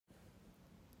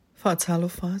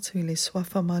Faatalofa atu I le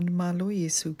swafa manumalo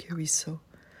Iesu Keriso.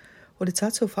 O le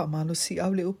tatou faamalo si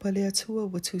au le upa le atua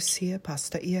ua tusia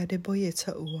pasta ia de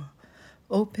boyeta ua.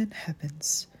 Open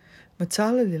heavens.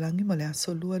 Matala le langi ma le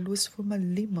aso lua luasfuma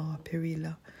lima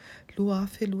APERILA. Lua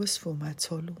afe luasfuma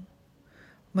tolu.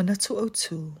 Manatu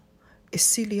Autu. E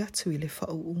sili atu I le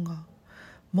faau'uga.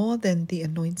 More than the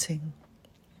anointing.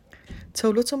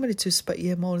 Tauloto ma le Tusi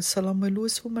Pa'ia ma o le Salamo e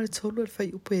luasfuma le tolu al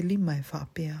fai upu e lima e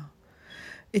faapea.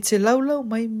 E te laulau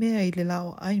mai mea I le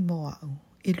laulau moa'u,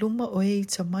 I luma o I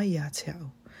tamai a te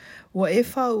au. Ua e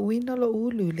uina lo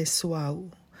ulu I le suāu,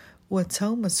 ua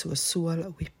taumasuasua la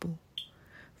wipu.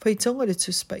 Faitauga le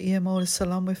Tusi Pa'ia ma o le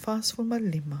Salamo e fasfuma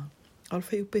lima, al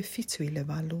fai upe fitu I le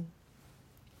walu.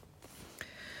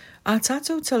 A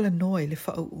tatou talanoa I le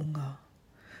faau'uga.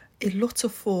 E loto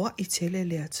foa'i tele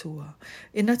le atua,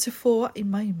 e na te foa'i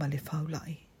mai ma le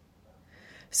faula'i.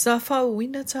 Sa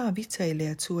uina ta vita I le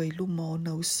atua I luma o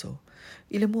na uso,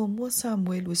 I le mua sa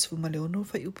muelu isfuma le ono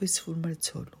fai upu isfuma le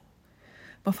tolu.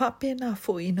 Ma whapena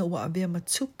fo ina ua avea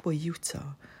matupu I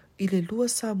Utah, I le lua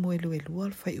sa muelu e lua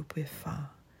al fai upu e wha.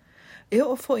 E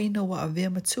o fo ina ua avea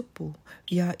matupu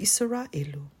ia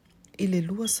Israelu, I le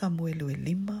lua sa muelu e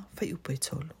lima fai upu e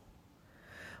tolu.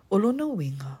 O lona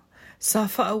winga, sa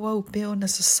faau'uga peo na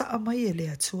sasa'a mai e le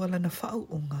atua lana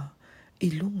faau'uga I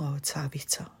lunga o ta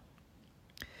vita.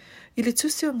 I le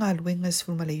tusi o ngā luenga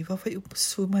sifuma le iwa fai upu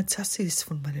sifuma tasi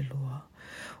sifuma le loa.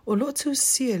 O loto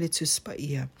I le Tusi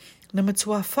Paia na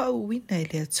matua faau'uga I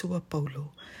le Atua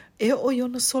Paulo e o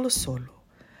iona solo solo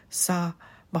sa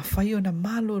mawhai o na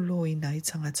malolo ina I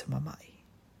tangata mamai.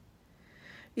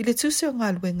 I le tusi o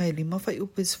ngā luenga I lima fai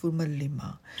upu sifuma le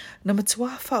lima na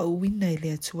matua faau'uga I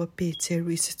le Atua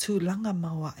Peteru I se tūlanga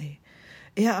maoa'e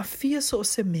e a afia so o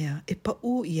se mea e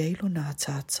pa'u I eilo na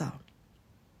tata.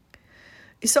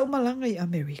 I sa umalanga I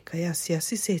Amerika e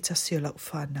asiasi se tasi o lau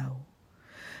whanau.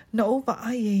 Na owa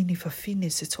ai e ni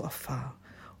whawhine se toa wha,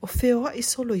 o feoa'i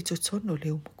solo I totono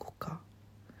leo mukuka.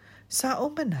 Sa o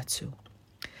Manatu,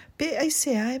 pe ai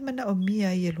se ai mana o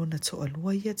mia I elona toa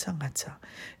lua ia tangata,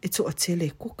 e toa tele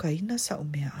kuka ina sa o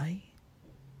mea ai.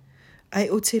 Ai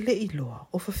o tele I loa,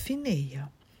 o whawhine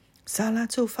ia, sa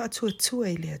lato whaatua tua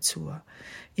I le atua,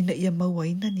 ina ia maua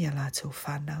ina ni a lato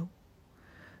whanau.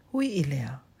 Hui I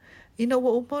lea, ina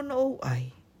ua umona o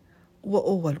ai, ua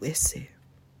o walu ese.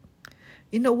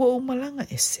 Ina ua umalanga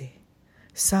ese,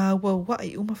 sa ua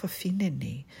wai uma whawhine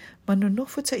nei, ma no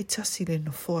nofo ta itasi le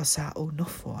nofoa sa o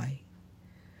nofo ai.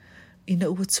 Ina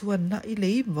ua tua na I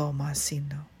le iwa o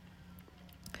maasina.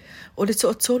 O le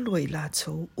toa tolua I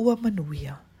lato, ua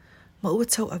manuia, ma ua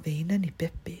tau aveina ni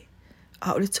pepe,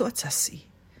 a o le toa tasi,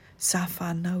 sa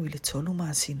whanau I le tolu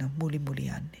maasina muli muli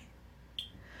ane.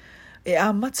 E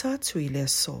a mata atu I le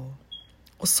aso,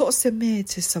 o so se me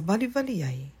te savali vali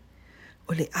ai,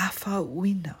 o le a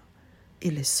uina I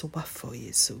le suafo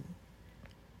Iesu.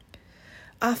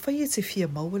 A whai e te fia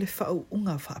mau le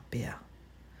faau'uga whaapea.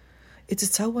 E te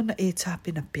tauana e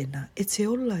tāpena pena, e te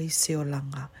ola I se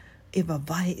olanga, e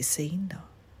wawae e se ina.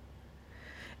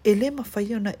 E le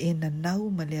mawhai ona e na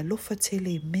nau ma le alofa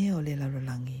tele I mea o le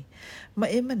lalolangi, ma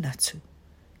e manatu,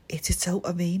 e te tau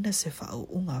aveina se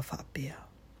faau'uga whaapea.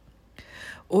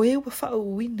 O e ua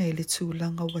faau'uina I le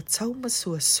tūlanga ua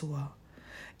taumasuasua,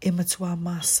 e matua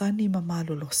maasani ma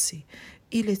malolosi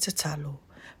I le tatalo,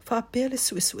 whaapea le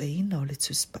suesueina o le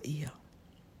Tusi Pa'ia.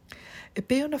 E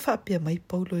pe ona whaapea mai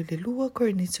Paulo I le lua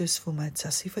korinitu sfuma e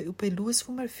tasi fai upe lua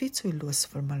sfuma fitu I lua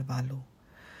sfuma le walu.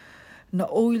 Na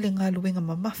o I le ngā luenga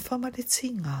mamafa ma le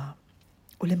tinga,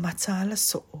 o le MATALA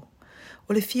so'o,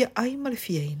 o le fia ai ma le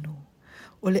fia inu,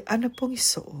 o le anapongi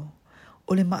so'o,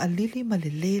 o le maalili ma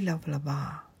le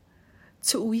lava.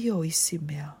 Tu uia o isi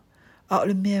mea, a o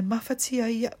le mea mawhati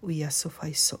ai a uia so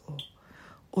fai so'o,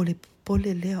 o le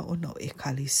pole lea ona o e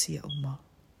kalisia uma.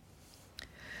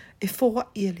 E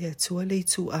foa'i e le atua le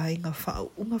itu ai ngā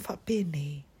faau'uga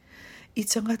whapene, I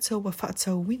tangata ua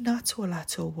whaatau wina atua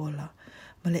lato wola,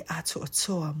 ma le ato o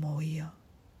toa mo ia.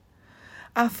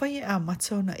 A whai e a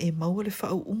mata ona e maua le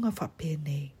faau'uga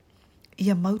whapene,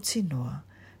 ia mauti noa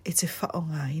e te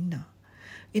whaonga ina.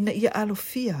 Ina ia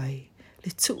alofia ai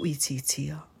le tui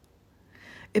titia.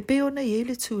 E pe ona I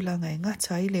le tūlanga e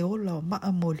ngata I le ola o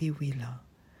maa moli wila.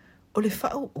 O le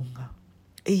faau'uga,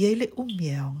 e I le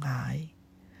umia o ngai.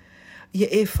 Ia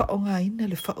e whaonga ina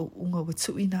le faau'uga wa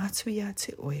tui na atu ia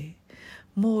te oe,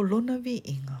 mō lona vi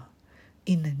inga,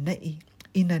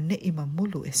 ina nei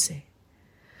mamulu ese.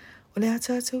 O le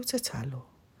atatau tatalo,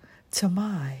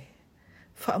 tamae,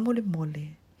 whaamole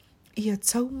mole, ia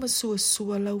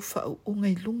taumasuasua lau faau'uga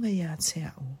I lunga ia te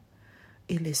au,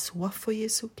 I le suafo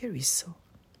Iesu Keriso.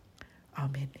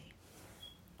 Amen.